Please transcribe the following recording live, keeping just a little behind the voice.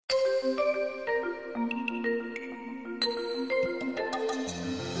Hi,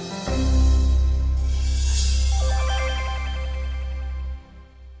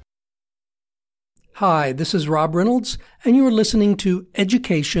 this is Rob Reynolds, and you are listening to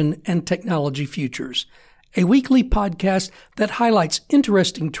Education and Technology Futures, a weekly podcast that highlights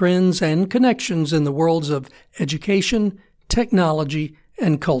interesting trends and connections in the worlds of education, technology,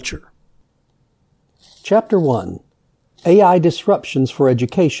 and culture. Chapter 1: AI Disruptions for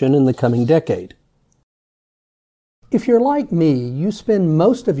Education in the Coming Decade. If you're like me, you spend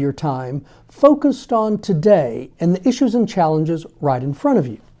most of your time focused on today and the issues and challenges right in front of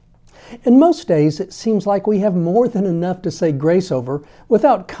you. And most days, it seems like we have more than enough to say grace over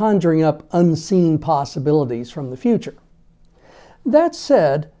without conjuring up unseen possibilities from the future. That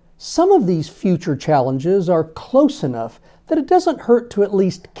said, some of these future challenges are close enough that it doesn't hurt to at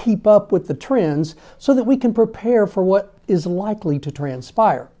least keep up with the trends so that we can prepare for what is likely to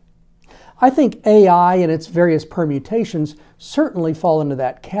transpire. I think AI and its various permutations certainly fall into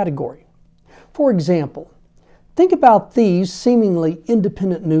that category. For example, think about these seemingly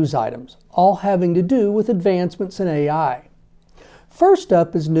independent news items, all having to do with advancements in AI. First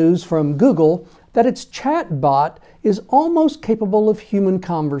up is news from Google that its chatbot is almost capable of human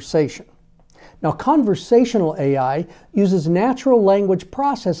conversation. Now, conversational AI uses natural language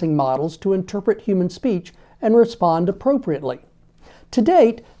processing models to interpret human speech and respond appropriately. To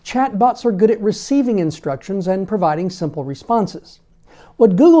date, chatbots are good at receiving instructions and providing simple responses.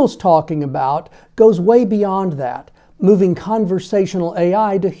 What Google's talking about goes way beyond that, moving conversational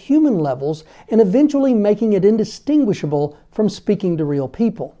AI to human levels and eventually making it indistinguishable from speaking to real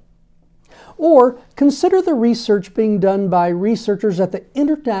people. Or consider the research being done by researchers at the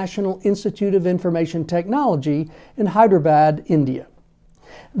International Institute of Information Technology in Hyderabad, India.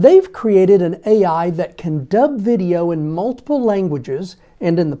 They've created an AI that can dub video in multiple languages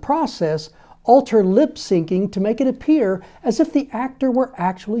and in the process alter lip syncing to make it appear as if the actor were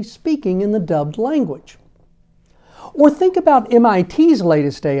actually speaking in the dubbed language. Or think about MIT's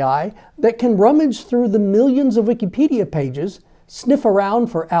latest AI that can rummage through the millions of Wikipedia pages, sniff around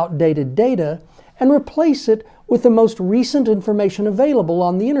for outdated data, and replace it with the most recent information available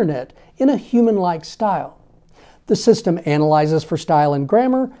on the internet in a human-like style. The system analyzes for style and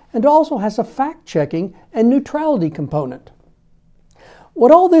grammar and also has a fact-checking and neutrality component.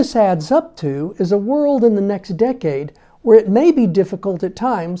 What all this adds up to is a world in the next decade where it may be difficult at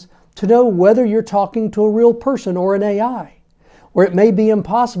times to know whether you're talking to a real person or an AI, where it may be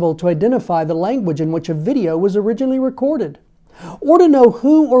impossible to identify the language in which a video was originally recorded, or to know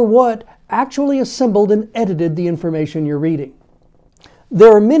who or what actually assembled and edited the information you're reading.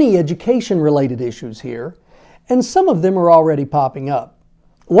 There are many education-related issues here, and some of them are already popping up.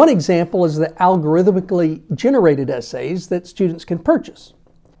 One example is the algorithmically generated essays that students can purchase.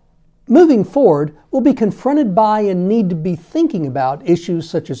 Moving forward, we'll be confronted by and need to be thinking about issues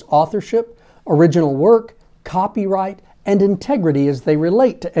such as authorship, original work, copyright, and integrity as they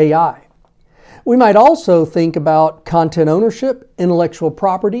relate to AI. We might also think about content ownership, intellectual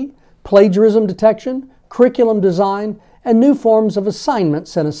property, plagiarism detection, curriculum design, and new forms of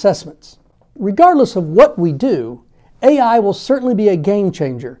assignments and assessments. Regardless of what we do, AI will certainly be a game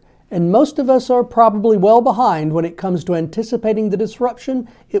changer, and most of us are probably well behind when it comes to anticipating the disruption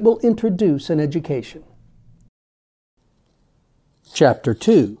it will introduce in education. Chapter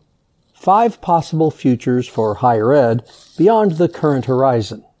 2: 5 Possible Futures for Higher Ed Beyond the Current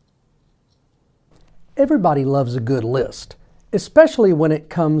Horizon. Everybody loves a good list, especially when it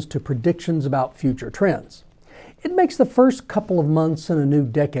comes to predictions about future trends. It makes the first couple of months in a new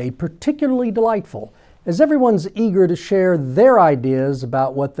decade particularly delightful, as everyone's eager to share their ideas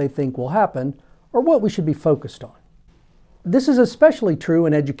about what they think will happen or what we should be focused on. This is especially true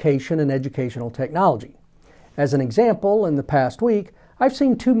in education and educational technology. As an example, in the past week, I've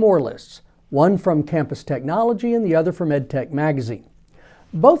seen 2 more lists, one from Campus Technology and the other from EdTech Magazine.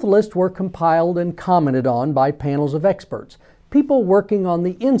 Both lists were compiled and commented on by panels of experts, people working on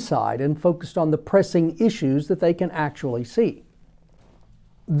the inside and focused on the pressing issues that they can actually see.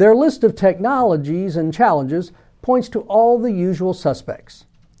 Their list of technologies and challenges points to all the usual suspects: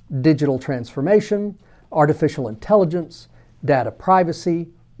 digital transformation, artificial intelligence, data privacy,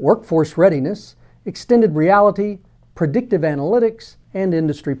 workforce readiness, extended reality, predictive analytics, and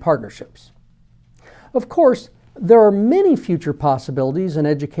industry partnerships. Of course, there are many future possibilities in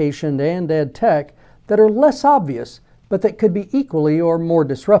education and ed tech that are less obvious, but that could be equally or more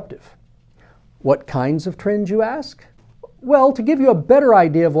disruptive. What kinds of trends, you ask? Well, to give you a better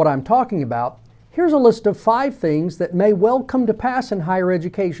idea of what I'm talking about, here's a list of 5 things that may well come to pass in higher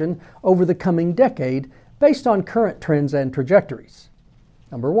education over the coming decade based on current trends and trajectories.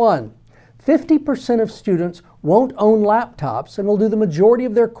 Number 1, 50% of students won't own laptops and will do the majority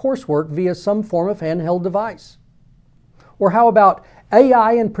of their coursework via some form of handheld device. Or how about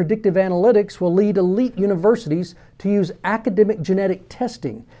AI and predictive analytics will lead elite universities to use academic genetic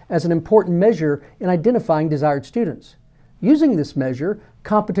testing as an important measure in identifying desired students. Using this measure,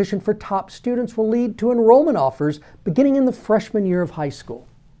 competition for top students will lead to enrollment offers beginning in the freshman year of high school.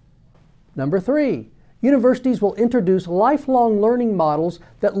 Number 3, universities will introduce lifelong learning models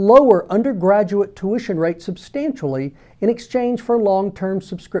that lower undergraduate tuition rates substantially in exchange for long-term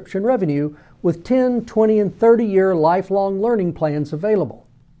subscription revenue, with 10, 20, and 30-year lifelong learning plans available.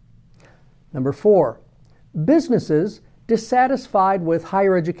 Number 4, businesses dissatisfied with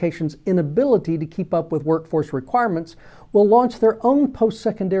higher education's inability to keep up with workforce requirements will launch their own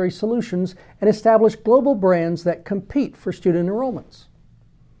post-secondary solutions and establish global brands that compete for student enrollments.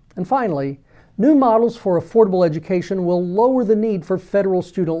 And finally, new models for affordable education will lower the need for federal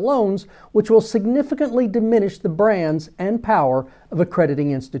student loans, which will significantly diminish the brands and power of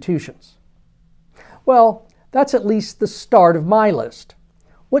accrediting institutions. Well, that's at least the start of my list.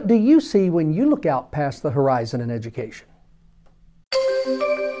 What do you see when you look out past the horizon in education?